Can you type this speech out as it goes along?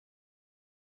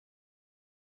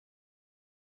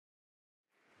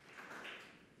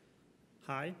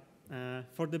Hi.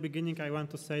 For the beginning, I want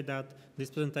to say that this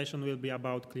presentation will be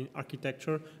about clean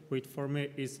architecture, which for me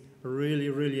is really,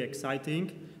 really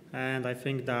exciting. And I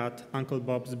think that Uncle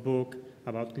Bob's book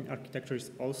about clean architecture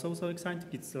is also so exciting.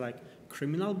 It's like a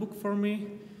criminal book for me.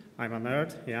 I'm a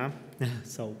nerd, yeah.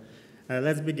 So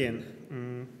let's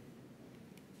begin.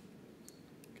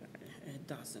 Okay, it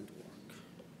doesn't work.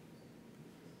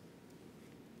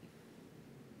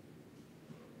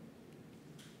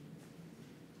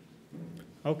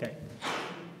 Okay,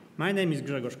 my name is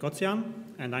Grzegorz Kocjan,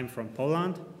 and I'm from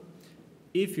Poland.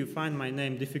 If you find my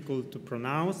name difficult to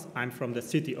pronounce, I'm from the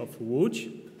city of Łódź.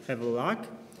 Have luck.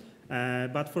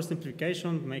 But for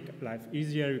simplification, make life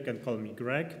easier, you can call me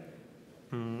Greg.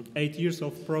 8 years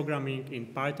of programming in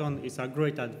Python is a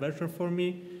great adventure for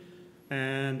me,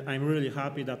 and I'm really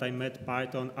happy that I met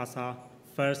Python as a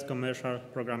first commercial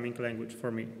programming language for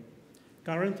me.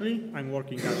 Currently, I'm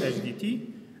working at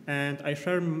HDT, and I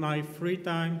share my free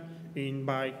time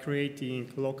by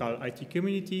creating local IT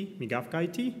community, Migawka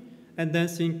IT, and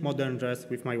dancing modern jazz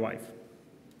with my wife.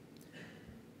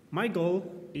 My goal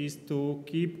is to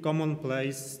keep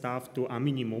commonplace stuff to a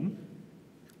minimum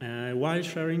while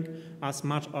sharing as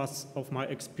much of my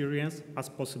experience as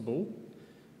possible.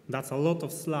 That's a lot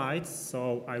of slides,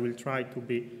 so I will try to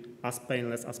be as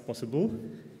painless as possible.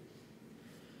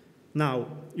 Now,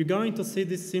 you're going to see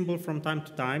this symbol from time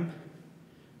to time.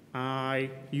 I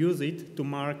use it to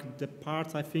mark the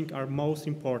parts I think are most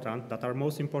important, that are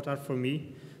most important for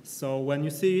me. So when you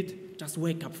see it, just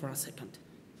wake up for a second.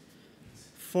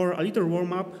 For a little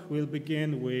warm-up, we'll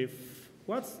begin with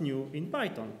what's new in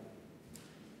Python.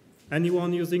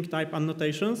 Anyone using type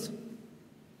annotations?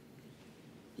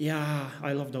 Yeah,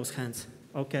 I love those hands.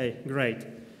 Okay, great.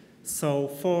 So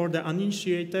for the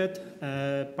uninitiated,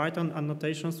 Python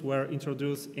annotations were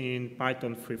introduced in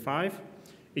Python 3.5.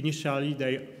 Initially,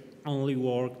 they only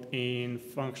worked in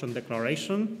function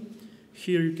declaration.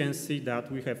 Here you can see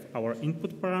that we have our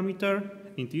input parameter,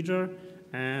 integer,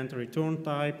 and return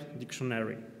type,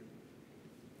 dictionary.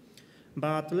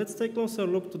 But let's take a closer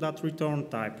look to that return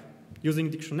type. Using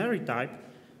dictionary type,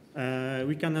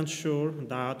 we can ensure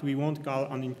that we won't call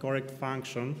an incorrect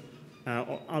function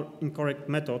or incorrect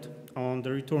method on the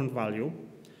return value.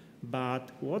 But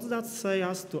what does that say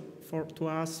to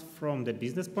us from the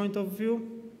business point of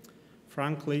view?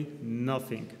 Frankly,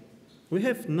 nothing. We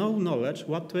have no knowledge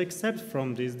what to accept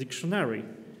from this dictionary.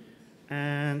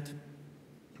 And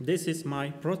this is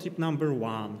my pro tip number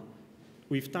 1.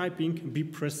 With typing, be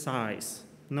precise,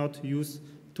 not use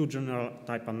too general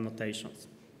type annotations.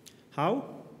 How?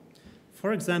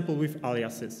 For example, with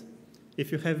aliases.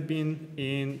 If you have been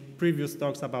in previous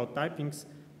talks about typings,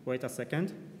 wait a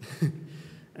second.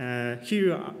 Here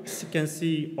you can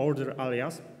see order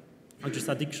alias, which is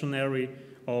a dictionary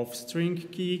of string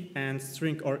key and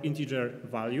string or integer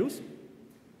values.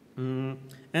 And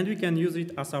we can use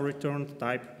it as a return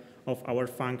type of our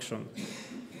function.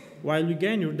 While we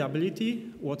gain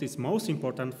readability, what is most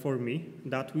important for me,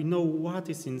 that we know what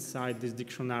is inside this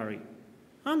dictionary,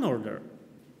 an order.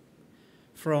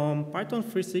 From Python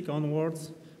 3.6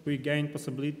 onwards, we gain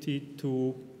possibility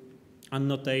to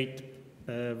annotate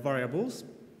variables.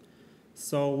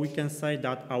 So we can say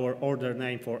that our order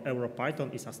name for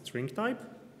EuroPython is a string type.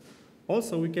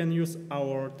 Also, we can use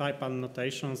our type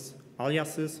annotations,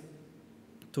 aliases,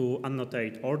 to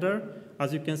annotate order.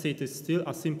 As you can see, it is still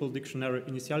a simple dictionary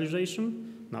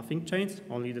initialization. Nothing changed,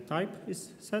 only the type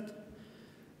is set.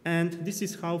 And this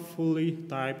is how fully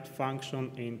typed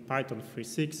function in Python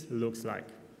 3.6 looks like.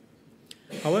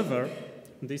 However,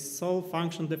 this sole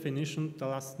function definition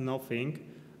tells us nothing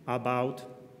about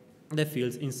the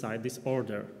fields inside this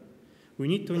order. We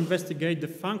need to investigate the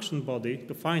function body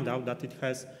to find out that it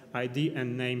has ID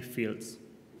and name fields.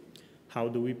 How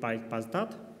do we bypass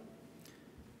that?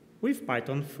 With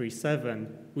Python 3.7,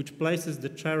 which places the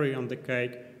cherry on the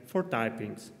cake for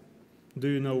typings. Do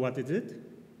you know what it is?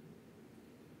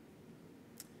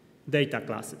 Data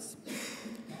classes.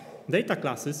 Data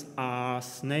classes,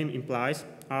 as name implies,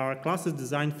 are classes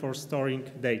designed for storing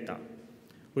data.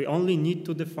 We only need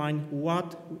to define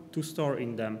what to store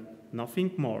in them,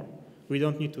 nothing more. We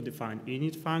don't need to define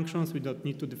init functions, we don't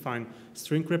need to define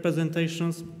string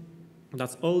representations.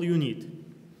 That's all you need.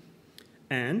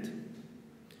 And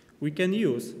we can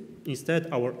use,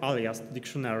 instead our alias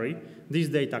dictionary, this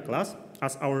data class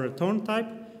as our return type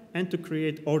and to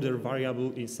create order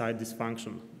variable inside this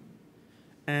function.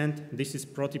 And this is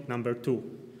pro tip number 2.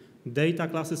 Data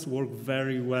classes work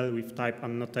very well with type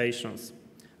annotations.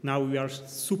 Now we are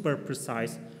super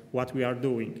precise what we are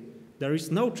doing. There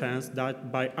is no chance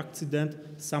that by accident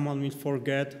someone will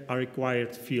forget a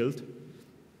required field.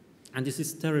 And this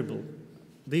is terrible.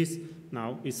 This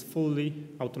now is fully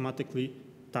automatically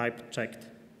type checked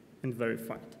and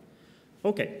verified.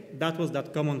 Okay, that was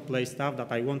that commonplace stuff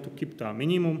that I want to keep to a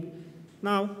minimum.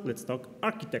 Now let's talk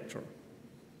architecture.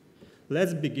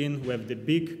 Let's begin with the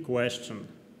big question,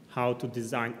 how to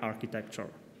design architecture.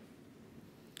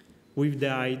 With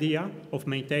the idea of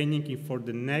maintaining it for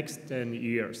the next 10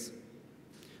 years.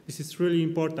 This is really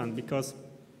important because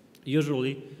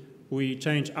usually we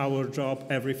change our job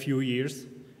every few years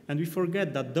and we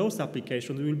forget that those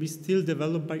applications will be still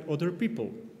developed by other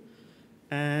people.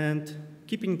 And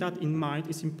keeping that in mind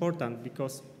is important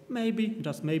because maybe,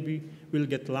 just maybe, we'll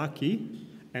get lucky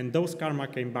and those karma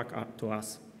came back up to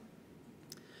us.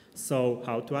 So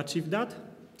how to achieve that?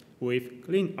 With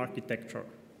clean architecture.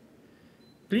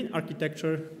 Clean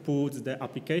architecture puts the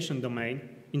application domain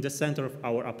in the center of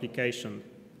our application,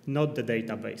 not the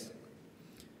database.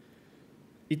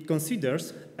 It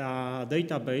considers a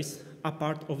database a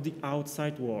part of the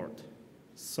outside world.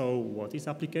 So what is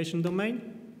application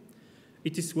domain?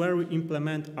 It is where we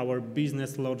implement our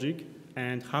business logic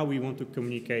and how we want to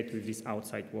communicate with this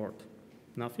outside world.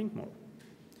 Nothing more.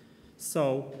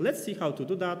 So let's see how to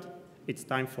do that. It's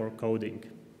time for coding.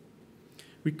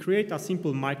 We create a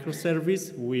simple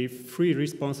microservice with 3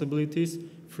 responsibilities,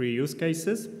 3 use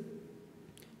cases.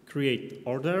 Create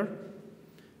order,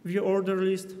 view order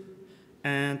list,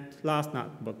 and last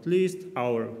but least,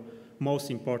 our most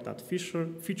important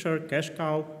feature, cash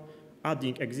cow,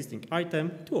 adding existing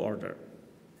item to order.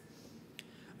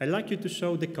 I'd like you to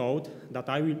show the code that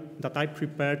I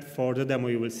prepared for the demo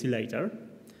you will see later.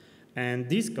 And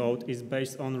this code is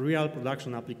based on real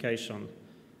production application.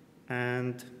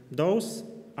 And those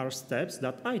are steps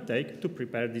that I take to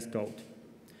prepare this code.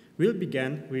 We'll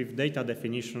begin with data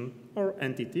definition or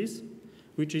entities,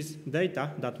 which is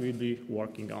data that we'll be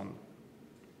working on.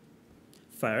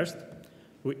 First,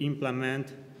 we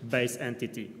implement base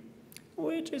entity,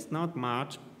 which is not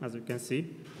much, as you can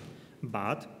see.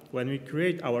 But when we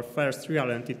create our first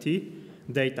real entity,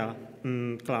 data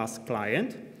class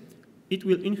client, it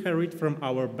will inherit from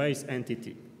our base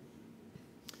entity.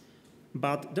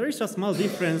 But there is a small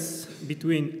difference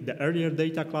between the earlier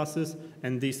data classes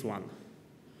and this one.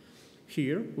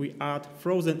 Here, we add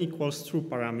frozen equals true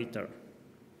parameter.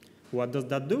 What does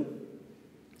that do?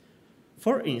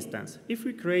 For instance, if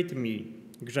we create me,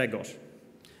 Grzegorz,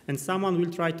 and someone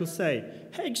will try to say,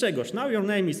 hey Grzegorz, now your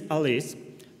name is Alice,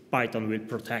 Python will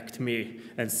protect me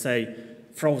and say,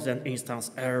 frozen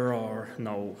instance error,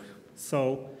 no.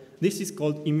 So this is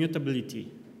called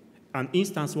immutability. An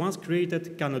instance once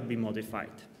created cannot be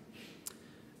modified.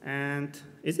 And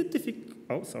is it difficult?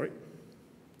 Oh, sorry.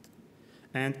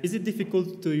 And is it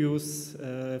difficult to use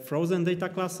frozen data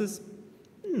classes?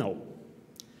 No.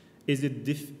 Is it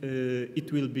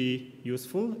it will be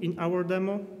useful in our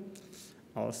demo?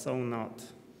 Also not.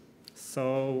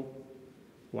 So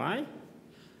why?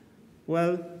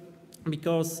 Well,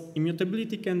 because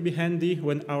immutability can be handy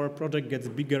when our project gets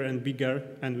bigger and bigger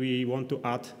and we want to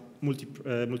add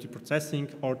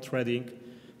multiprocessing or threading,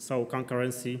 so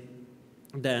concurrency.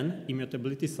 Then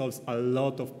immutability solves a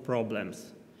lot of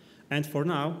problems. And for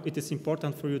now, it is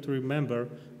important for you to remember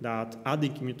that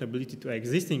adding immutability to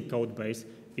existing code base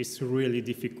is really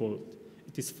difficult.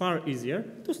 It is far easier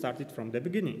to start it from the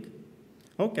beginning.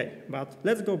 Okay, but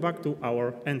let's go back to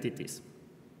our entities.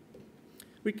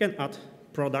 We can add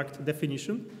product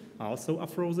definition, also a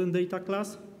frozen data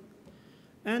class,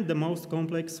 and the most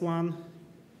complex one,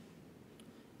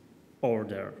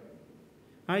 order.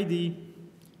 ID,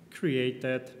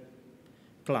 created,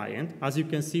 client. As you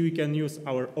can see, we can use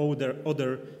our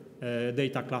other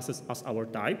data classes as our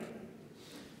type.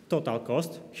 Total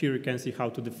cost, here you can see how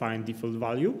to define default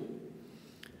value.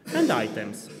 And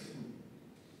items.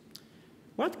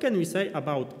 What can we say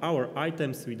about our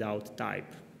items without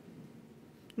type?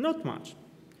 Not much.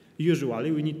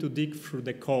 Usually, we need to dig through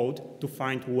the code to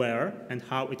find where and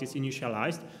how it is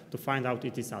initialized, to find out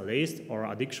it is a list or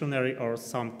a dictionary or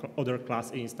some other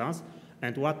class instance,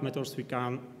 and what methods we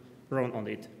can run on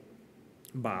it.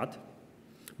 But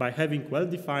by having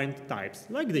well-defined types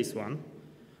like this one,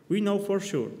 we know for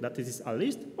sure that it is a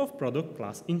list of product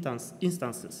class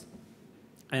instances.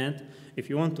 And if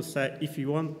you want to set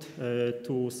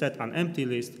an empty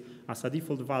list as a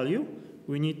default value,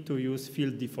 we need to use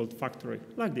field default factory,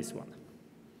 like this one.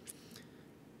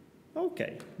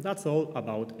 Okay, that's all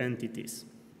about entities.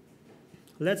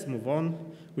 Let's move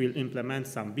on. We'll implement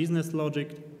some business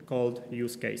logic called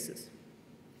use cases.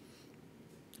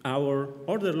 Our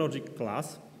order logic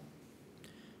class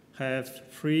have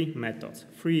 3 methods,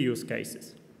 3 use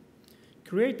cases.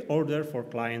 Create order for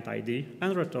client ID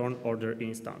and return order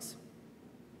instance.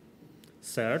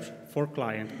 search for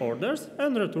client orders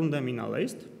and return them in a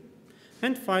list.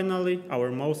 And finally,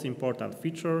 our most important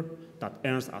feature that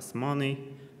earns us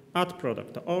money, add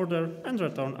product to order and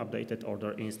return updated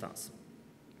order instance.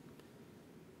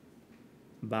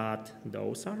 But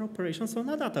those are operations on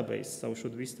a database, so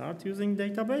should we start using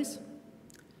database?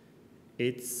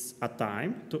 It's a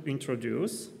time to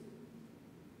introduce,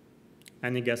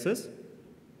 any guesses?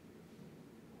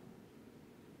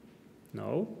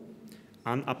 No?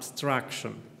 An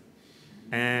abstraction.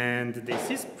 And this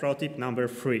is pro tip number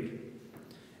 3.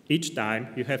 Each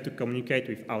time you have to communicate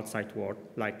with outside world,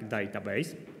 like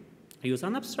database, use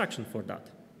an abstraction for that.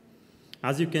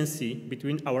 As you can see,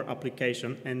 between our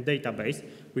application and database,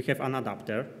 we have an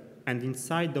adapter, and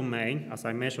inside domain, as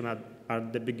I mentioned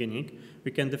at the beginning,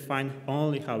 we can define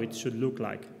only how it should look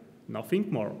like.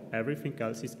 Nothing more, everything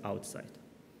else is outside.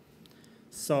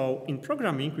 So in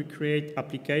programming, we create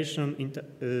application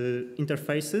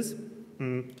interfaces,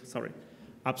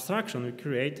 abstraction we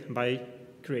create by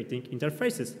creating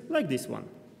interfaces like this one.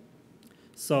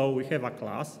 So we have a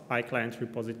class, iClient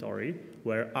repository,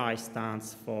 where I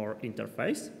stands for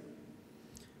interface,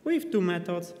 with 2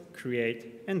 methods,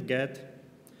 create and get,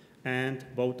 and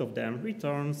both of them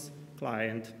returns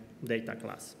client data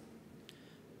class.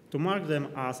 To mark them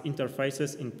as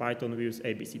interfaces in Python, we use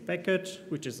ABC package,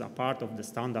 which is a part of the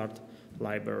standard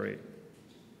library.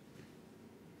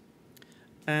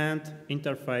 And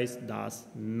interface does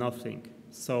nothing.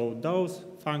 So those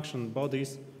function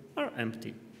bodies are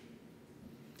empty.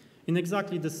 In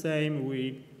exactly the same,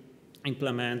 we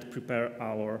prepare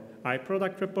our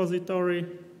iProduct repository,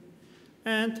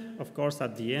 and of course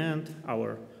at the end,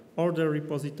 our order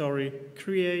repository,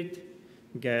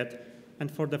 create, get, and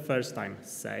for the first time,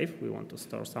 save, we want to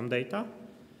store some data,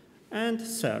 and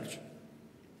search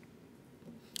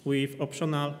with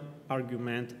optional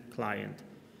argument client.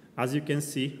 As you can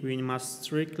see, we must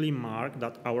strictly mark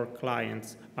that our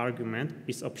client's argument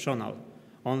is optional.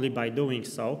 Only by doing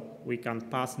so, we can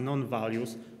pass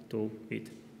non-values to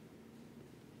it.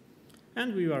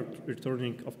 And we are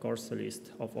returning, of course, a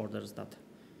list of orders that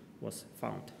was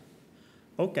found.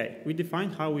 Okay, we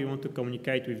defined how we want to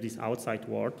communicate with this outside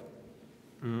world.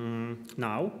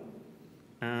 Now,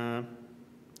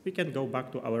 we can go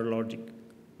back to our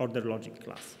order logic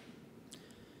class.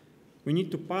 We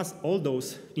need to pass all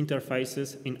those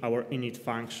interfaces in our init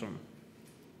function,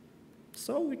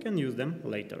 so we can use them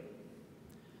later.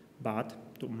 But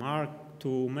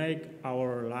to make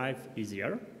our life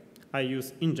easier, I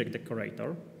use inject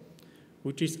decorator,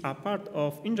 which is a part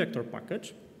of injector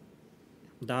package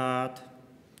that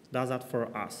does that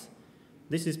for us.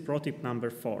 This is pro tip number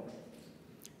 4.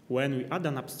 When we add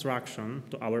an abstraction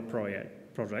to our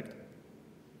project,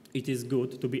 it is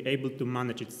good to be able to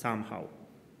manage it somehow.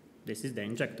 This is the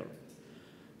injector.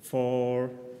 For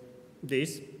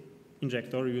this,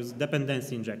 injector use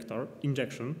dependency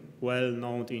injection, well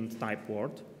known in type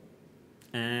world.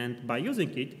 And by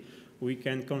using it, we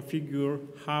can configure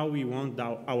how we want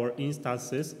our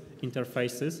instances,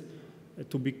 interfaces,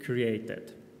 to be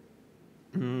created.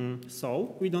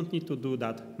 So we don't need to do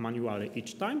that manually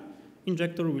each time.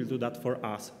 Injector will do that for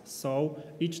us. So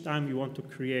each time you want to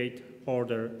create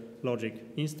order logic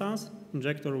instance,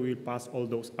 injector will pass all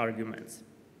those arguments.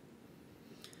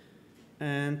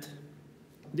 And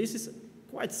this is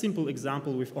quite simple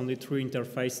example with only 3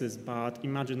 interfaces, but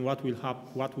imagine what would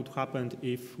happen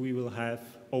if we will have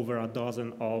over a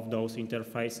dozen of those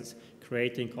interfaces.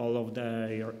 Creating all of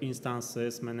their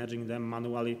instances, managing them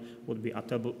manually would be a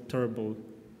terrible,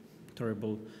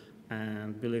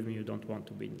 and believe me, you don't want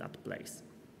to be in that place.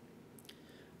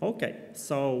 Okay,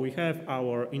 so we have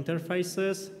our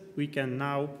interfaces. We can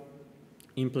now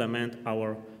implement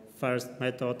our first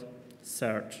method,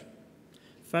 search.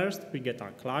 First, we get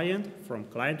our client from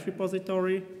client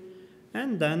repository,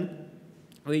 and then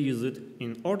we use it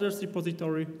in orders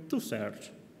repository to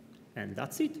search. And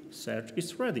that's it, search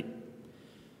is ready.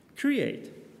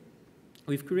 Create.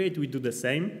 With create, we do the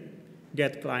same,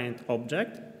 get client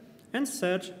object, and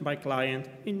search by client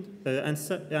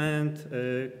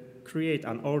create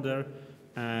an order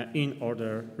in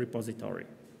order repository.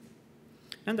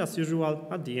 And as usual,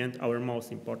 at the end, our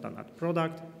most important add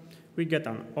product, we get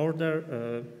an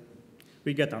order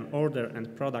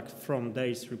and product from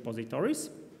these repositories,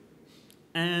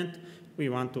 and we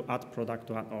want to add product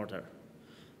to an order.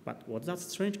 But what's that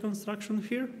strange construction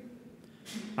here?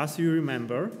 As you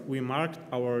remember, we marked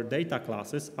our data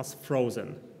classes as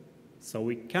frozen. So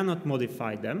we cannot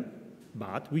modify them,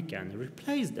 but we can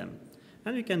replace them.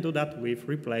 And we can do that with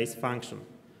replace function.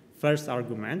 First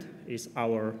argument is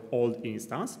our old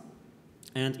instance,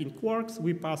 And in Quarks,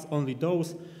 we pass only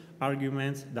those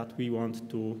arguments that we want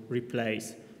to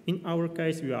replace. In our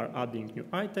case, we are adding new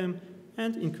item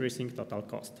and increasing total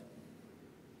cost.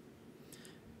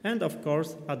 And of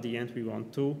course, at the end, we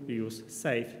want to use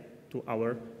save to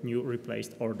our new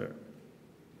replaced order.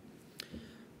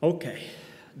 Okay,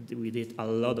 we did a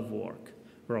lot of work,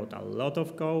 wrote a lot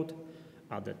of code,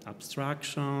 added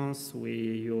abstractions, we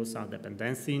use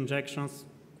dependency injections,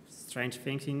 strange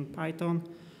things in Python,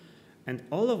 and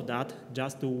all of that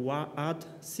just to add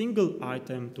single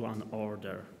item to an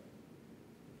order.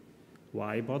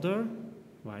 Why bother?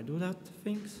 Why do that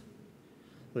things?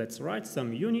 Let's write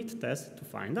some unit tests to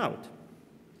find out.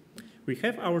 We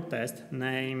have our test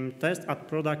named test at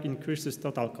product increases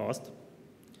total cost,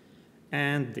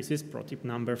 and this is pro tip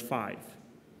number 5.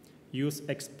 Use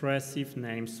expressive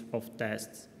names of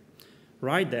tests.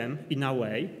 Write them in a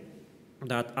way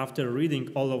that after reading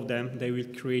all of them, they will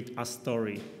create a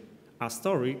story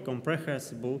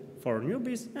comprehensible for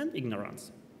newbies and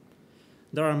ignorants.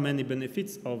 There are many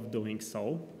benefits of doing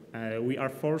so. We are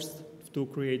forced to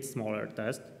create smaller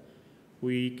tests.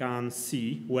 We can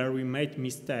see where we made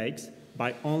mistakes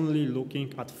by only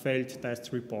looking at failed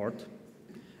test report,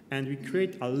 and we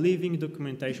create a living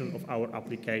documentation of our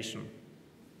application.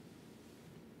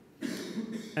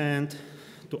 And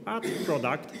to add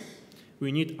product,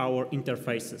 we need our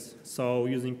interfaces. So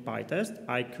using PyTest,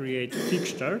 I create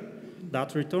fixture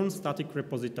that returns static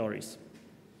repositories.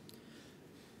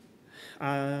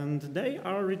 And they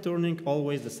are returning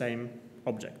always the same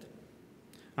object.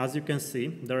 As you can see,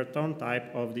 the return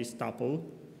type of this tuple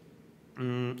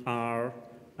are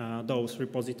those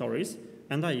repositories,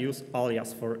 and I use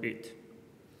alias for it.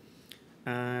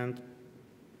 And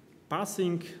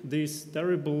passing this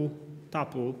terrible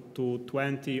tuple to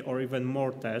 20 or even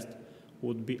more tests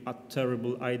would be a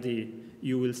terrible idea.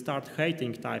 You will start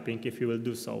hating typing if you will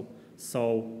do so.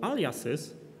 So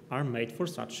aliases are made for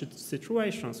such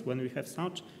situations when we have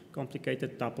such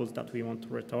complicated tuples that we want to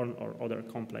return or other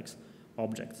complex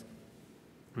objects.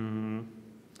 And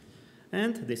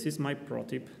this is my pro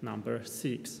tip number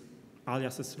 6.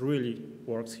 Aliases really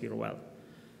works here well.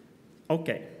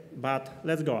 Okay, but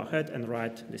let's go ahead and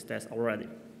write this test already.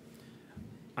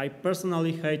 I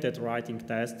personally hated writing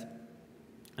tests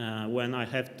when I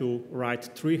have to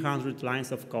write 300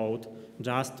 lines of code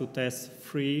just to test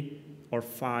 3 or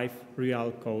 5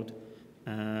 real code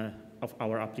of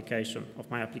our application, of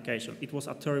my application. It was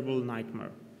a terrible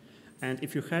nightmare. And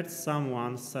if you heard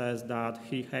someone says that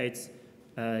he hates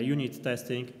unit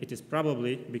testing, it is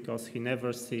probably because he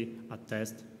never see a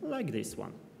test like this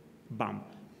one. Bam,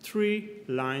 3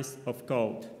 lines of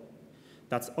code.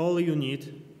 That's all you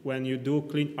need when you do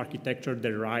clean architecture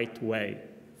the right way.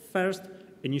 First,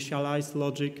 initialize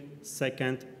logic.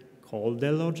 Second, call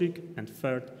the logic. And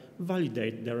third,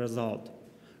 validate the result.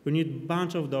 We need a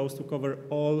bunch of those to cover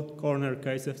all corner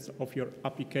cases of your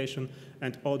application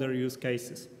and other use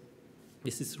cases.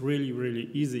 This is really, really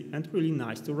easy and really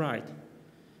nice to write.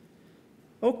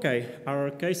 Okay, our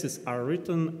cases are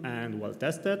written and well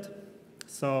tested.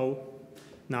 So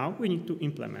now we need to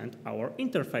implement our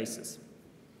interfaces.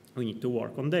 We need to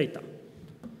work on data.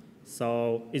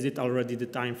 So is it already the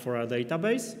time for a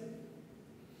database?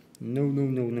 No, no,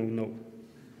 no, no, no.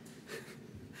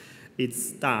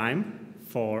 It's time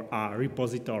for a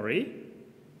repository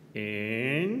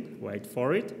in, wait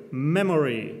for it,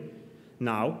 memory.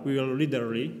 Now we will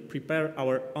literally prepare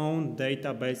our own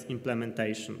database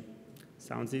implementation.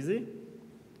 Sounds easy?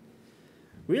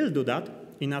 We'll do that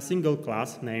in a single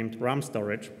class named RAM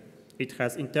storage. It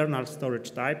has internal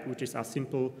storage type, which is a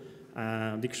simple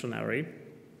dictionary.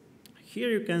 Here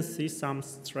you can see some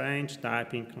strange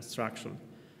typing construction.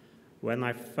 When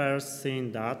I first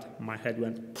seen that, my head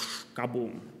went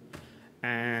kaboom.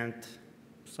 And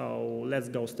so let's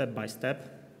go step by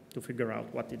step to figure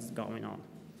out what is going on.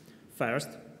 First,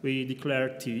 we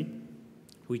declare t,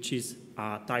 which is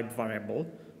a type variable,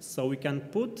 so we can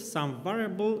put some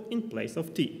variable in place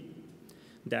of t.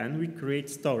 Then we create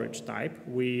storage type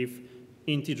with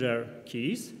integer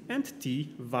keys and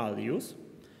t values.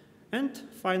 And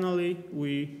finally,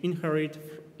 we inherit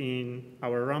in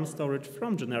our RAM storage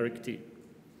from generic t.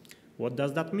 What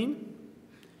does that mean?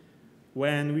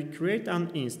 When we create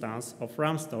an instance of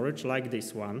RAM storage like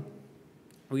this one,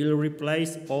 we'll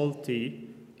replace all t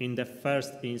in the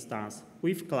first instance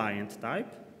with client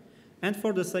type, and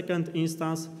for the second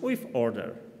instance with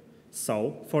order.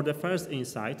 So for the first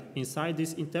inside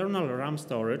this internal RAM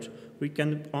storage, we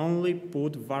can only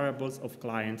put variables of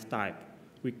client type.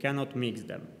 We cannot mix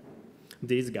them.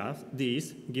 This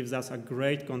gives us a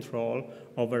great control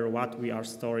over what we are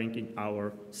storing in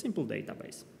our simple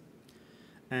database.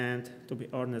 And to be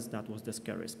honest, that was the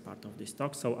scariest part of this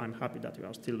talk, so I'm happy that you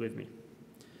are still with me.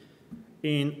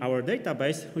 In our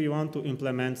database, we want to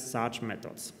implement such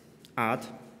methods. Add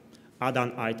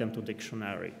an item to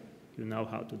dictionary. You know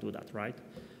how to do that, right?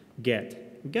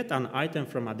 Get an item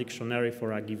from a dictionary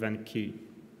for a given key.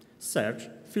 Search,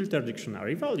 filter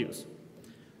dictionary values.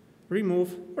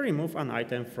 Remove an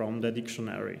item from the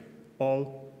dictionary.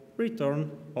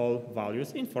 Return all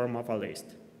values in form of a list.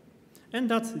 And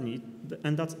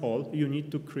that's all you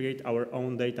need to create our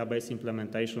own database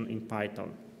implementation in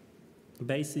Python.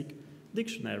 Basic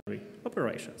dictionary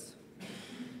operations.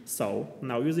 So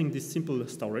now using this simple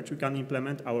storage, we can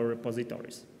implement our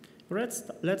repositories.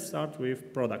 Let's start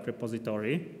with product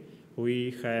repository.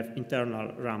 We have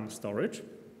internal RAM storage.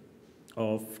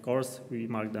 Of course, we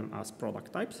mark them as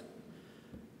product types.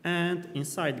 And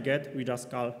inside get, we just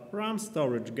call RAM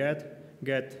storage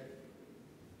get,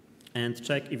 and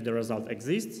check if the result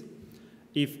exists.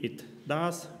 If it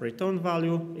does, return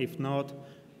value. If not,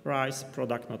 rise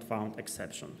product not found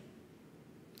exception.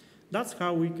 That's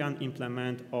how we can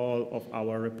implement all of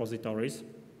our repositories.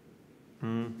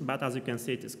 But as you can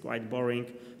see, it is quite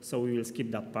boring, so we will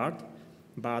skip that part.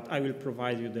 But I will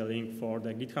provide you the link for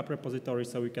the GitHub repository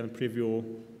so we can preview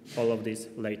all of this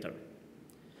later.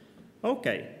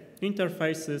 Okay,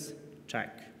 interfaces,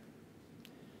 check.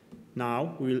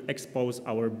 Now we will expose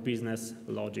our business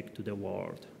logic to the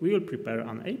world. We will prepare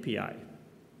an API.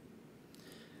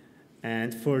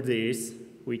 And for this,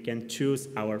 we can choose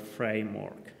our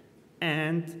framework.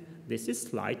 And this is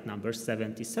slide number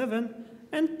 77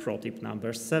 and pro tip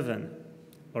number 7,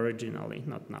 originally,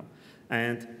 not now.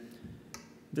 And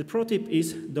the pro tip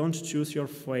is don't choose your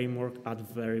framework at the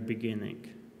very beginning.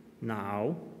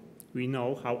 Now we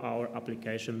know how our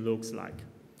application looks like.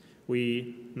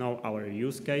 We know our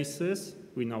use cases,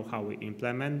 we know how we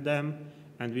implement them,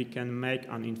 and we can make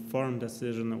an informed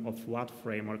decision of what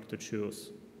framework to choose.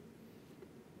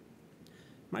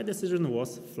 My decision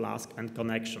was Flask and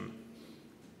Connection.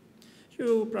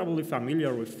 You're probably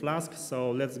familiar with Flask,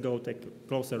 so let's go take a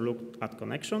closer look at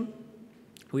Connection.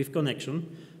 With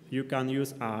Connection, you can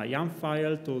use a YAML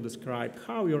file to describe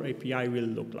how your API will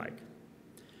look like.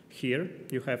 Here,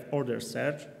 you have order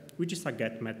search, which is a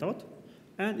get method,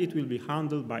 and it will be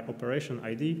handled by operation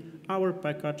ID, our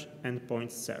package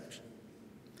endpoint search.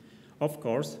 Of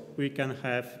course, we can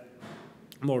have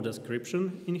more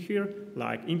description in here,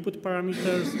 like input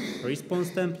parameters,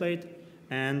 response template,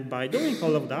 and by doing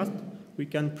all of that, we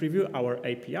can preview our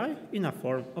API in a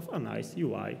form of a nice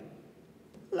UI,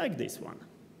 like this one.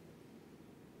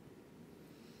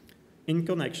 In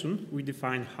Connection, we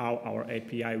define how our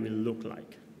API will look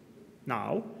like.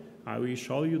 Now, I will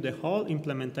show you the whole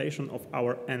implementation of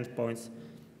our endpoints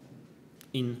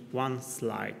in one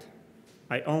slide.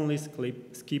 I only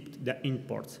skipped the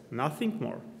imports, nothing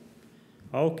more.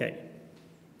 Okay,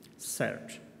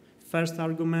 search. First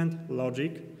argument,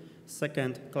 logic.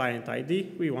 Second, client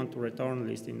ID. We want to return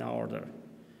list in order.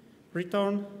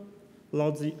 Return,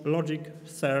 logic,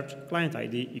 search, client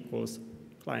ID equals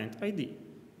client ID.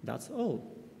 That's all.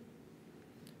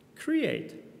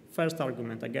 Create. First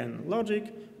argument, again,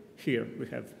 logic. Here we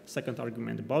have second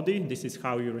argument, body. This is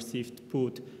how you received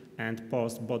put and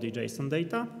post body JSON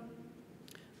data.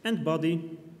 And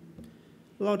body,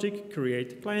 logic,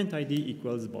 create, client ID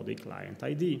equals body client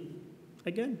ID.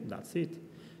 Again, that's it.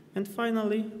 And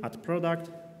finally, at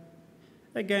product,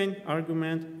 again,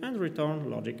 argument and return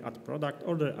logic at product,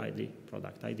 order ID,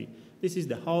 product ID. This is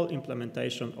the whole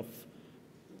implementation of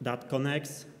that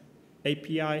connects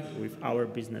API with our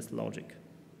business logic.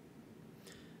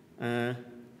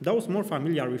 Those more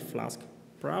familiar with Flask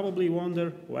probably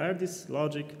wonder where this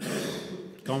logic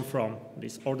comes from,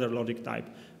 this order logic type,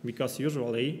 because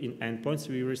usually in endpoints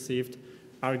we received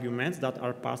arguments that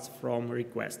are passed from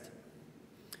request.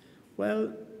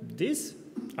 Well, this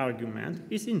argument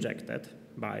is injected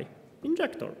by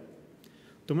injector.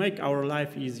 To make our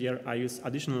life easier, I use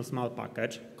additional small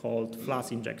package called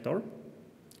Flask injector.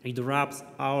 It wraps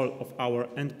all of our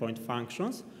endpoint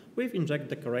functions with inject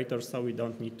decorator, so we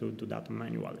don't need to do that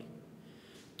manually.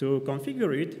 To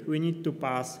configure it, we need to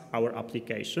pass our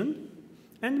application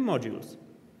and modules.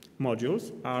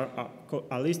 Modules are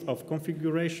a list of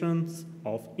configurations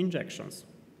of injections.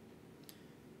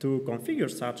 To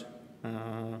configure such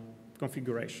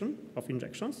configuration of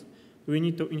injections, we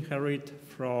need to inherit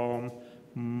from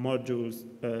modules,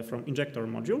 from injector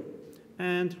module,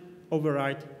 and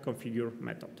override configure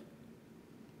method.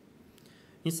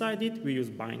 Inside it, we use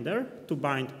binder to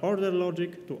bind order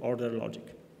logic to order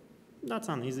logic. That's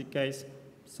an easy case,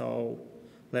 so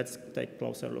let's take a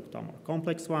closer look to a more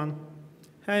complex one.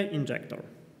 Hey, injector.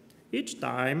 Each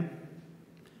time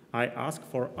I ask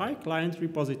for iClient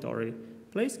repository.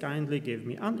 Please kindly give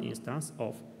me an instance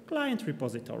of client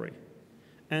repository.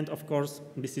 And of course,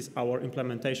 this is our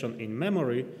implementation in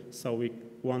memory, so we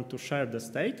want to share the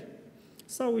state.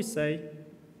 So we say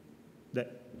the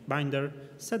binder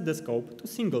set the scope to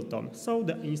singleton, so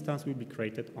the instance will be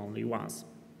created only once.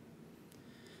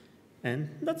 And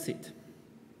that's it.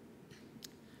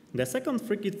 The second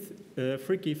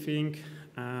freaky thing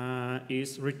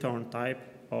is return type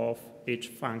of each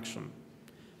function.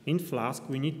 In Flask,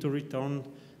 we need to return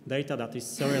data that is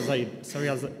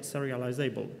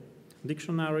serializable.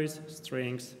 Dictionaries,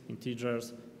 strings,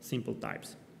 integers, simple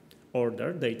types.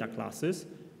 Order data classes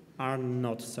are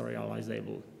not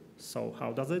serializable. So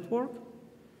how does it work?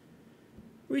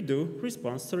 We do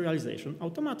response serialization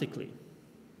automatically.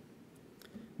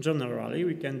 Generally,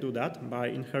 we can do that by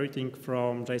inheriting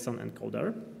from JSON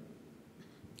encoder.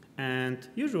 And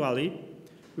usually,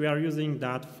 we are using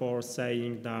that for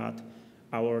saying that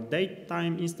our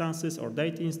datetime instances or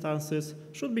date instances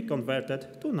should be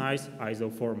converted to nice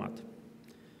ISO format.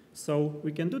 So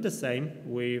we can do the same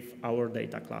with our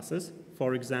data classes.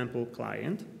 For example,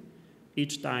 client.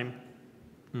 Each time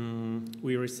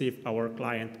we receive our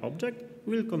client object,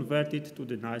 we'll convert it to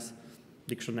the nice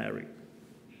dictionary.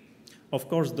 Of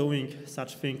course, doing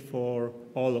such thing for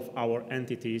all of our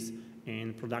entities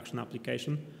in production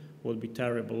application would be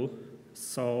terrible.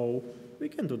 So we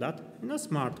can do that in a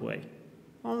smart way,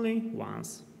 only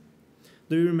once.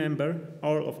 Do you remember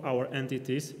all of our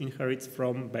entities inherits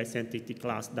from base entity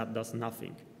class that does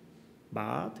nothing?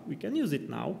 But we can use it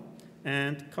now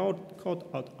and code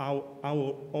out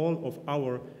all of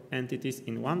our entities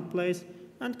in one place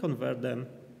and convert them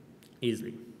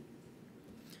easily.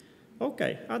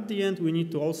 Okay, at the end we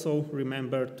need to also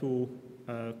remember to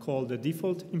call the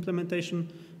default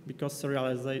implementation because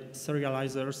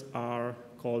serializers are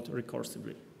called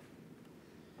recursively.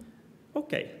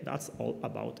 Okay, that's all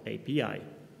about API.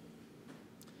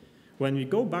 When we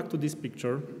go back to this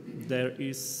picture, there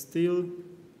is still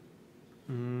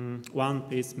one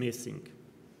piece missing: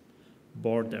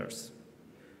 borders.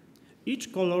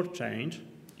 Each color change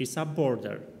is a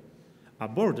border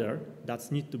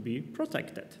that needs to be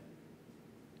protected.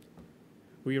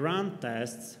 We run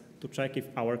tests to check if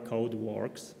our code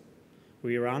works.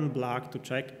 We run black to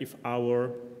check if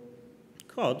our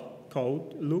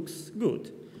code looks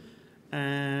good.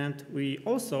 And we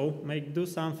also do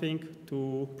something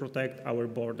to protect our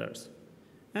borders.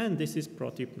 And this is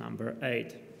pro tip number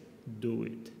 8. Do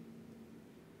it.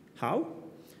 How?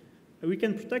 We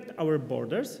can protect our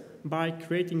borders by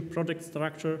creating project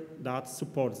structure that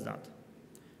supports that.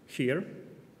 Here,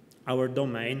 our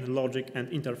domain, logic, and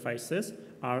interfaces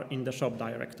are in the shop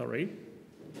directory.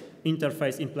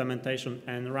 Interface implementation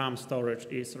and RAM storage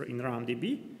is in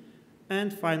RAMDB.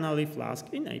 And finally, Flask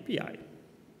in API.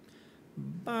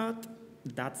 But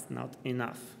that's not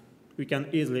enough. We can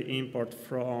easily import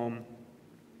from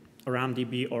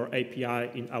RAMDB or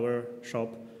API in our shop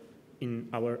in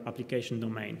our application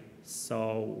domain.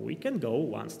 So we can go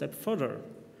one step further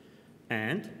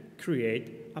and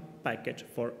create a package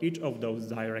for each of those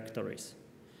directories.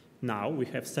 Now we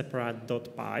have separate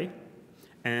 .py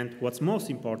and what's most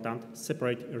important,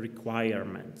 separate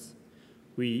requirements.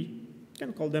 We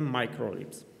can call them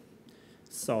microlibs.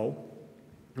 So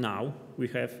now we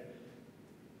have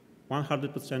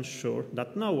 100% sure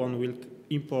that no one will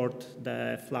import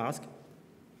the Flask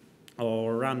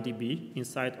or RAMDB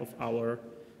inside of our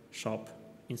shop,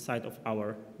 inside of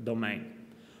our domain.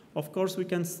 Of course, we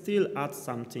can still add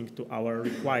something to our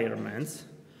requirements,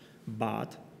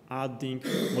 but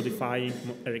modifying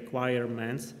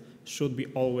requirements should be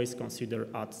always considered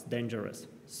as dangerous.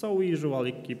 So we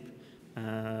usually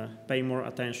pay more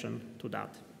attention to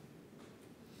that.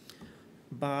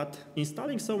 But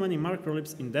installing so many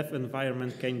microlibs in dev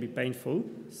environment can be painful,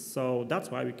 so that's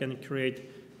why we can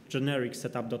create generic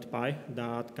setup.py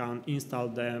that can install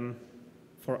them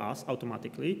for us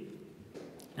automatically.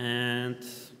 And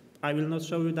I will not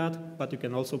show you that, but you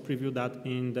can also preview that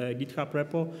in the GitHub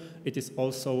repo. It is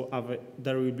also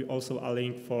there will be also a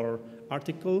link for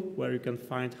article where you can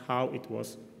find how it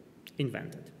was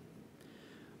invented.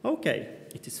 Okay,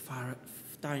 it is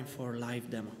time for live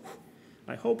demo.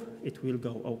 I hope it will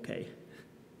go okay.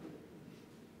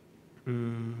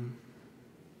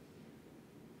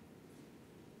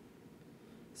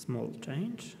 Small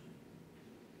change.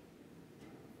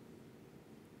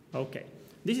 Okay,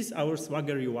 this is our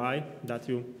Swagger UI that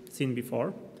you've seen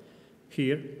before.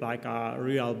 Here, like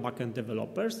real backend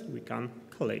developers, we can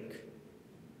click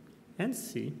and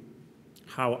see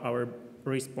how our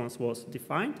response was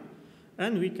defined.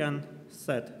 And we can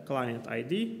set client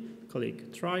ID,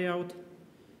 click tryout,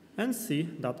 and see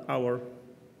that our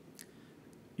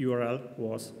URL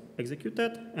was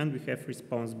executed and we have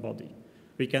response body.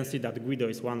 We can see that Guido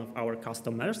is one of our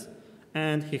customers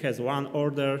and he has one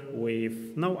order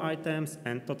with no items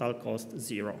and total cost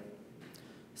 0.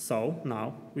 So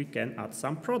now we can add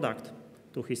some product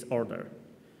to his order.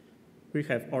 We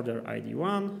have order ID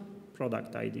 1,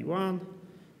 product ID 1,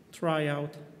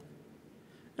 tryout,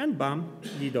 and bam,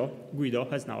 Guido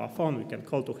has now a phone, we can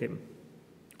call to him.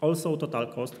 Also, total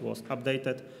cost was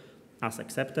updated as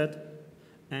accepted.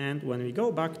 And when we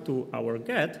go back to our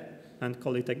get and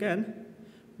call it again,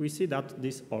 we see that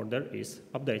this order is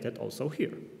updated also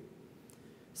here.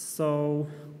 So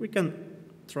we can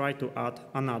try to add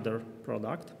another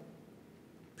product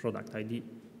ID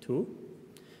 2.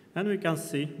 And we can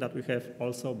see that we have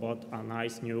also bought a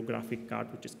nice new graphic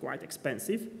card, which is quite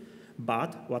expensive.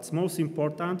 But what's most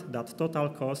important, that total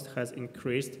cost has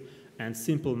increased and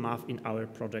simple math in our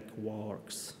project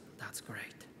works. That's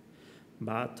great.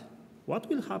 But what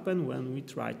will happen when we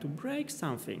try to break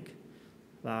something?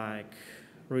 Like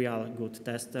real good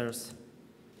testers,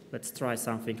 let's try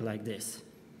something like this.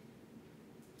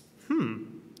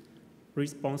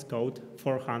 Response code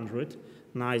 400,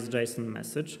 nice JSON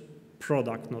message,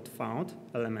 product not found,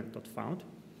 element not found.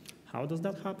 How does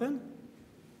that happen?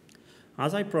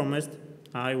 As I promised,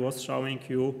 I was showing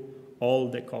you all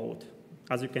the code.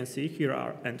 As you can see, here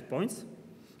are endpoints.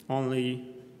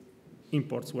 Only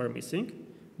imports were missing,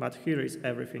 but here is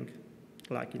everything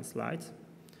like in slides.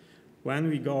 When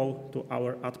we go to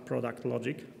our add product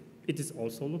logic, it is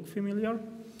also look familiar.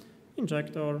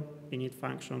 Injector, init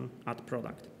function, add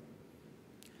product.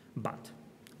 But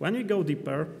when we go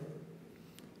deeper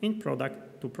in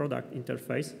product to product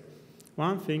interface,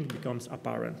 one thing becomes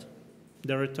apparent,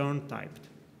 the return type.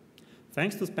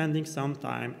 Thanks to spending some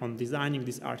time on designing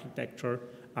this architecture,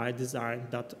 I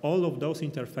designed that all of those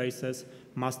interfaces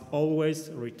must always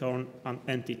return an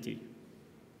entity.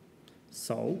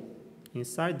 So,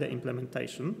 inside the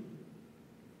implementation,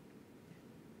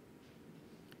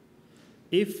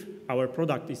 if our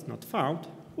product is not found,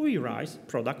 we raise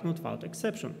product not found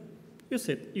exception.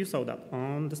 You saw that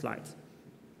on the slides.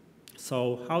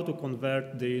 So how to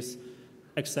convert this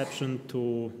exception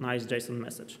to nice JSON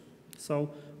message? So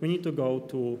we need to go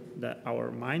to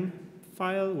our main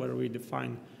file where we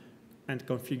define and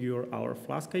configure our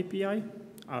Flask API,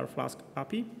 our Flask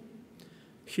API.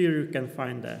 Here you can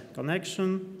find the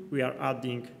connection. We are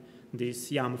adding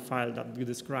this YAM file that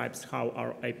describes how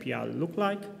our API look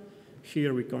like.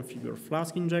 Here we configure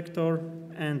Flask injector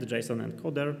and JSON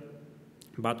encoder.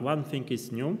 But one thing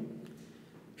is new.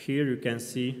 Here you can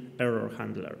see error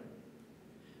handler.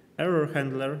 Error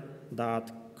handler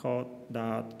that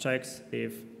checks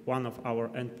if one of our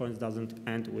endpoints doesn't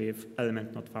end with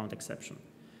element not found exception.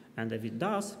 And if it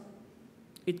does,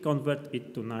 it converts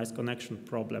it to nice connection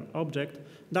problem object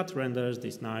that renders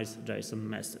this nice JSON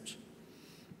message.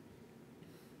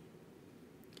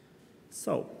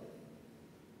 So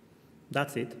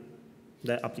that's it.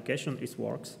 The application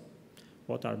works.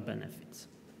 What are benefits?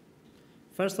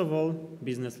 First of all,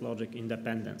 business logic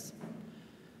independence.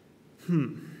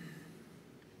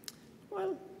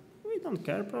 Well, we don't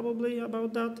care probably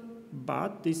about that,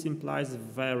 but this implies a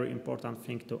very important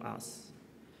thing to us,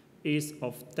 is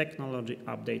of technology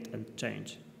update and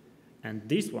change. And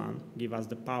this one gives us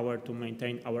the power to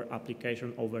maintain our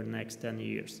application over the next 10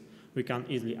 years. We can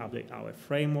easily update our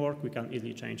framework, we can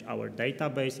easily change our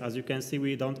database. As you can see,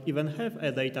 we don't even have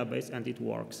a database and it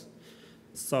works.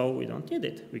 So we don't need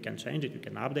it. We can change it, we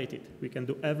can update it. We can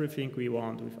do everything we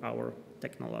want with our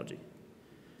technology.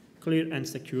 Clear and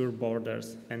secure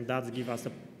borders, and that gives us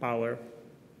the power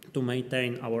to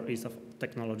maintain our ease of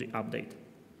technology update.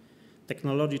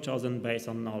 Technology chosen based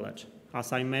on knowledge.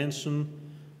 As I mentioned,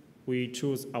 we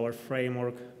choose our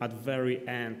framework at the very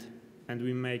end, and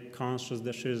we make conscious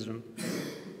decision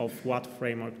of what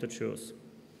framework to choose.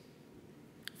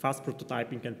 Fast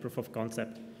prototyping and proof of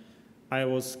concept. I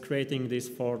was creating this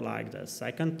for like the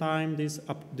second time,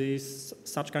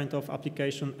 such kind of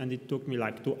application, and it took me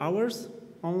like 2 hours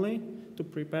only to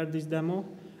prepare this demo,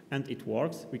 and it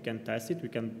works. We can test it, we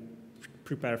can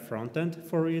prepare front end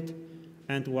for it,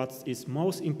 and what is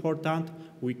most important,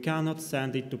 we cannot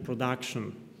send it to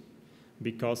production,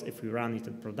 because if we run it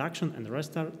in production and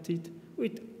restart it, it will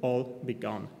all be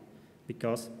gone.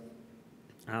 Because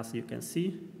as you can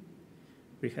see,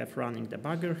 we have running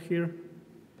debugger here.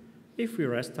 If we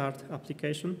restart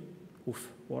application,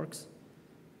 works,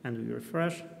 and we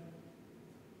refresh,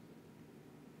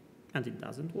 and it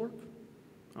doesn't work,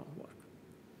 work.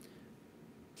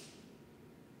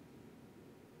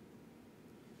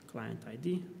 Client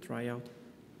ID, tryout,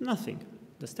 nothing.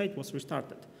 The state was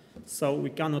restarted. So we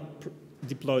cannot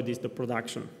deploy this to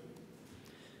production.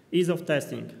 Ease of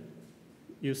testing.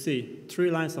 You see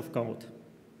 3 lines of code.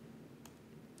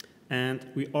 And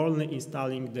we're only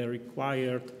installing the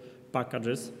required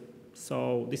packages.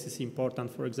 So this is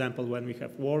important, for example, when we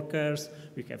have workers,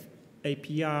 we have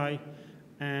API,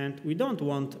 and we don't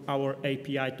want our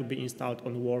API to be installed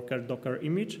on worker Docker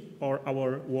image or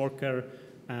our worker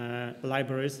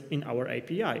libraries in our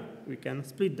API. We can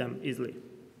split them easily.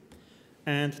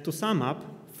 And to sum up,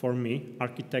 for me,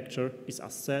 architecture is a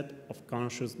set of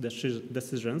conscious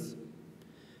decisions,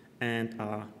 and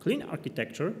a clean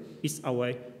architecture is a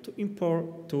way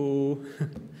to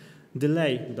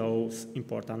delay those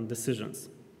important decisions.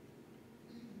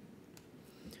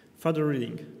 Further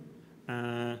reading.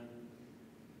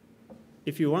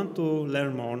 If you want to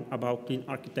learn more about clean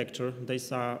architecture,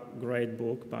 there's a great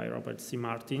book by Robert C.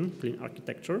 Martin, Clean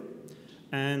Architecture,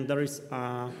 and there is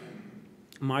a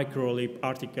microlib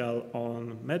article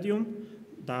on Medium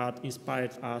that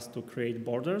inspired us to create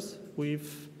borders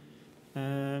with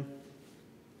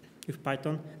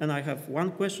Python. And I have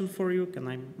one question for you. Can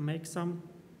I make some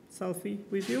selfie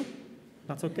with you?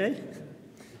 That's okay?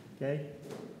 Okay.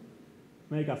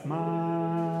 Make a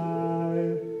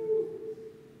smile.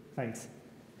 Thanks.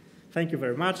 Thank you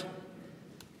very much.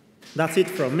 That's it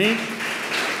from me.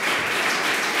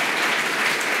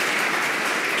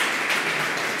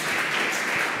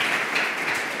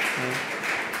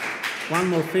 One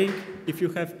more thing, if you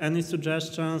have any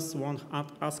suggestions, want to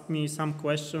ask me some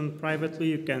question privately,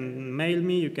 you can mail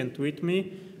me, you can tweet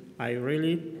me. I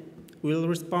really will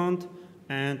respond.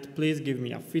 And please give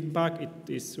me a feedback. It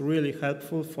is really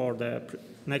helpful for the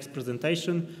next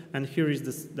presentation. And here is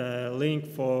the link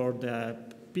for the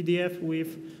PDF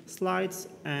with slides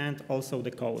and also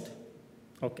the code.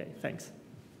 Okay, thanks.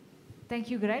 Thank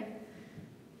you, Greg.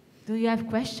 Do you have a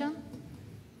question?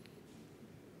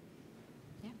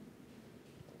 Yeah.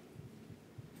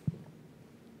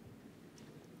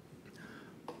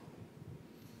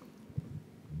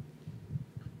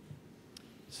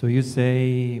 So you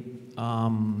say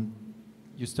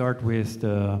you start with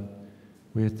the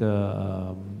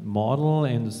model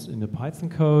in the Python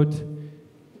code,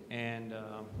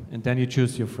 and then you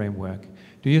choose your framework.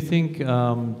 Do you think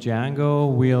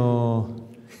Django will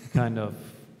kind of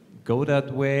go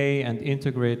that way and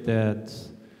integrate that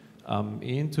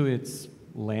into its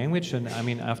language? And I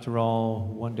mean, after all,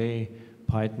 one day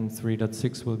Python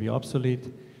 3.6 will be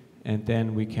obsolete, and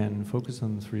then we can focus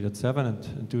on 3.7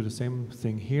 and do the same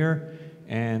thing here.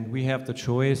 And we have the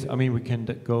choice. I mean, we can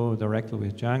go directly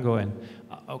with Django, and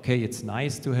okay, it's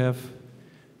nice to have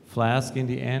Flask in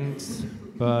the end,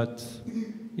 but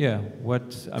yeah,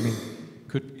 I mean,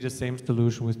 could be the same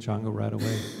solution with Django right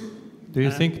away. Do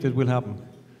you think that will happen?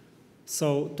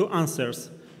 So 2 answers.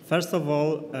 First of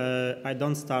all, I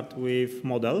don't start with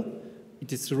model.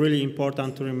 It is really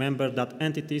important to remember that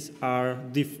entities are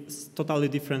totally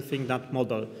different thing than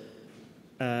model.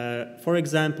 For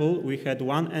example, we had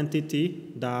one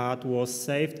entity that was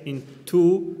saved in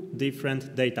 2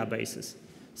 different databases.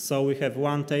 So we have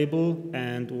one table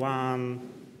and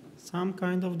some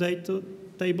kind of data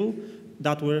table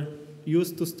that were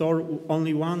used to store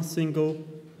only one single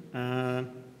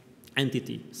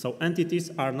entity. So entities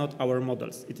are not our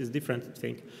models. It is a different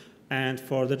thing. And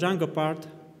for the Django part,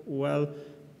 well,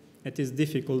 it is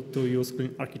difficult to use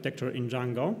clean architecture in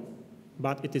Django,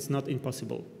 but it is not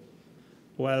impossible.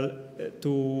 Well,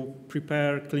 to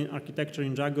prepare clean architecture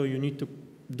in Django, you need to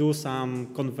do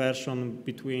some conversion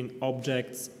between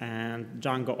objects and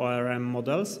Django ORM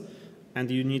models,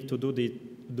 and you need to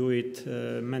do it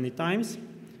many times,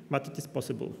 but it is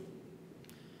possible.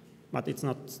 But it's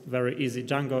not very easy.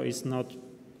 Django is not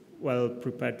well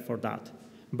prepared for that.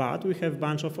 But we have a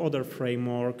bunch of other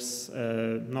frameworks,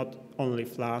 not only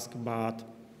Flask, but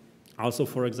also,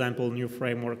 for example, new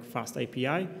framework, Fast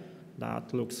API,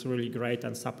 that looks really great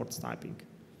and supports typing.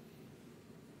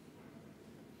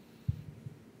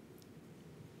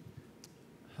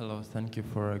 Hello, thank you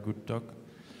for a good talk.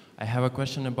 I have a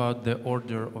question about the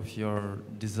order of your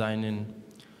designing.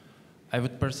 I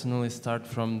would personally start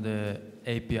from the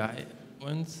API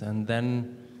ones and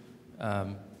then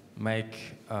make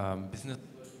business.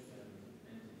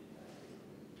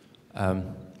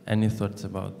 Any thoughts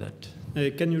about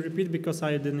that? Can you repeat, because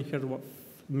I didn't hear the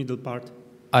middle part?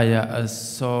 Yeah,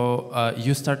 so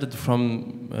you started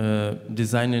from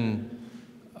designing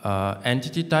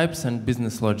entity types and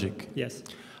business logic. Yes.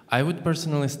 I would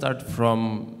personally start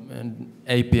from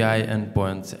API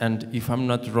endpoints, and if I'm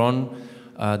not wrong,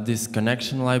 this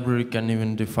connection library can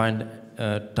even define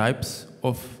types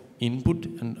of input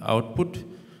and output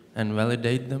and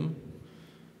validate them.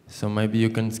 So maybe you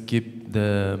can skip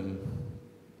the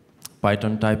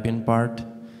Python type-in part.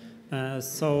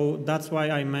 So that's why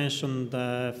I mentioned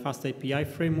the fast API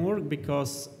framework,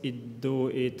 because it do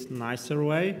it nicer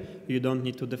way. You don't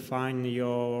need to define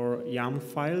your YAML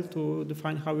file to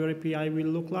define how your API will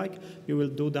look like. You will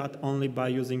do that only by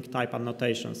using type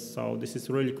annotations. So this is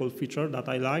a really cool feature that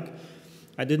I like.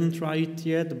 I didn't try it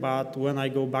yet, but when I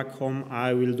go back home,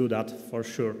 I will do that for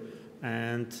sure.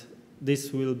 And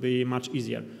this will be much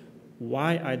easier.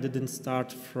 Why I didn't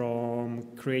start from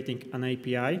creating an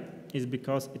API is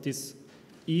because it is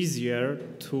easier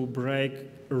to break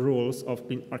rules of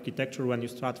architecture when you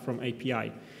start from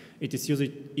API. It is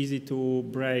easy to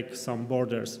break some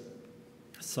borders.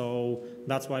 So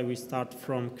that's why we start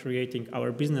from creating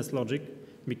our business logic,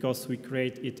 because we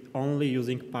create it only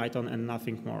using Python and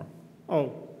nothing more.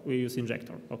 Oh, we use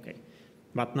injector, okay,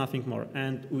 but nothing more.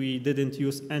 And we didn't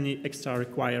use any extra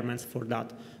requirements for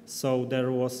that. So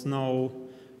there was no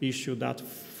issue that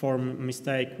for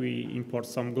mistake we import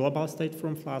some global state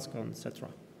from Flask, etc.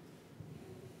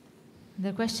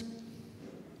 The question?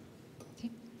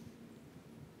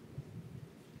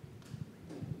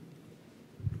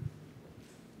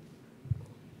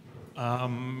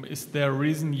 Is there a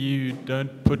reason you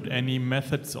don't put any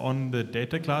methods on the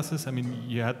data classes? I mean,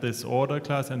 you had this order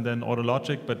class and then order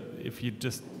logic, but if you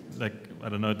just, like, I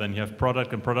don't know, then you have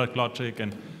product and product logic,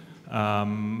 and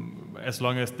as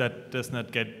long as that does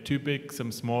not get too big,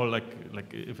 some small, like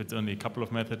if it's only a couple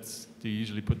of methods, do you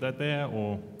usually put that there,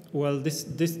 or? Well, this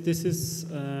is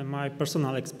my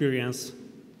personal experience,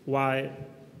 why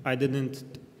I didn't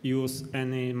use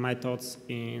any methods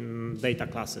in data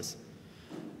classes.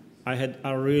 I had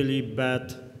a really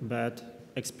bad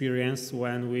experience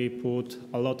when we put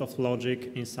a lot of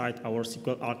logic inside our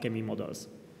SQL Alchemy models.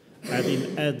 And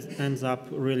it ends up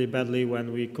really badly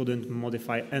when we couldn't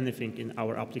modify anything in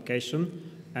our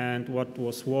application. And what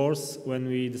was worse, when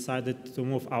we decided to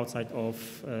move outside of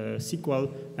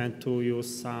SQL and to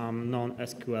use some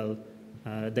non-SQL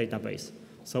database.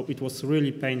 So it was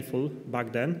really painful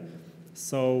back then.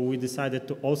 So we decided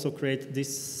to also create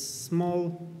this small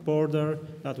border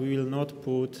that we will not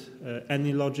put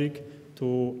any logic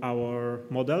to our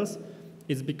models.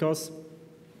 It's because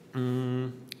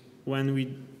when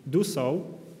we do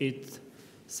so, it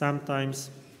sometimes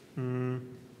we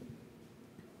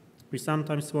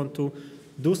sometimes want to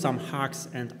do some hacks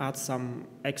and add some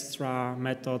extra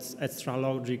methods, extra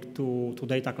logic to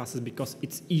data classes, because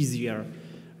it's easier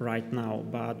right now.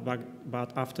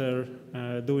 But after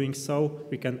doing so,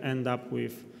 we can end up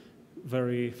with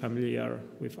very familiar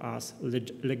with us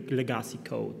legacy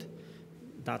code.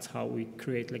 That's how we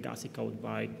create legacy code,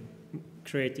 by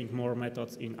creating more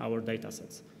methods in our data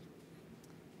sets.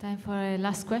 Time for a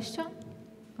last question.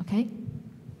 Okay.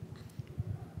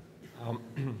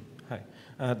 Hi.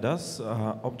 Does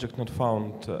object not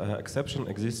found exception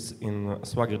exists in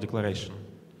Swagger declaration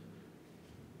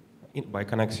by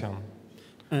connection?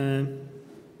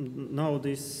 No,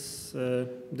 this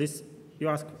you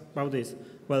ask about this.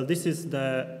 Well, this is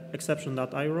the exception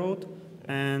that I wrote,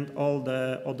 and all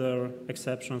the other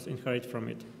exceptions inherit from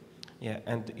it. Yeah,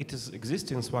 and it is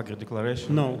existing in Swagger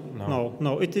declaration?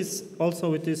 No. It is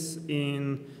also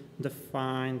in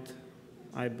defined,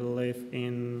 I believe,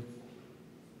 in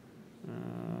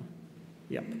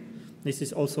yep. This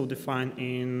is also defined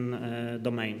in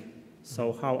domain.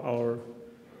 So how our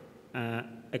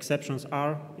exceptions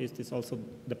are, it is also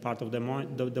the part of the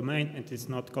domain, and it's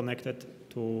not connected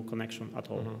to connection at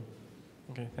all.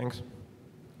 Mm-hmm. Okay, thanks.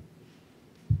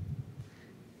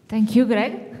 Thank you,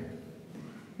 Greg.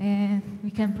 And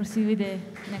we can proceed with the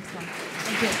next one.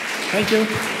 Thank you. Thank you.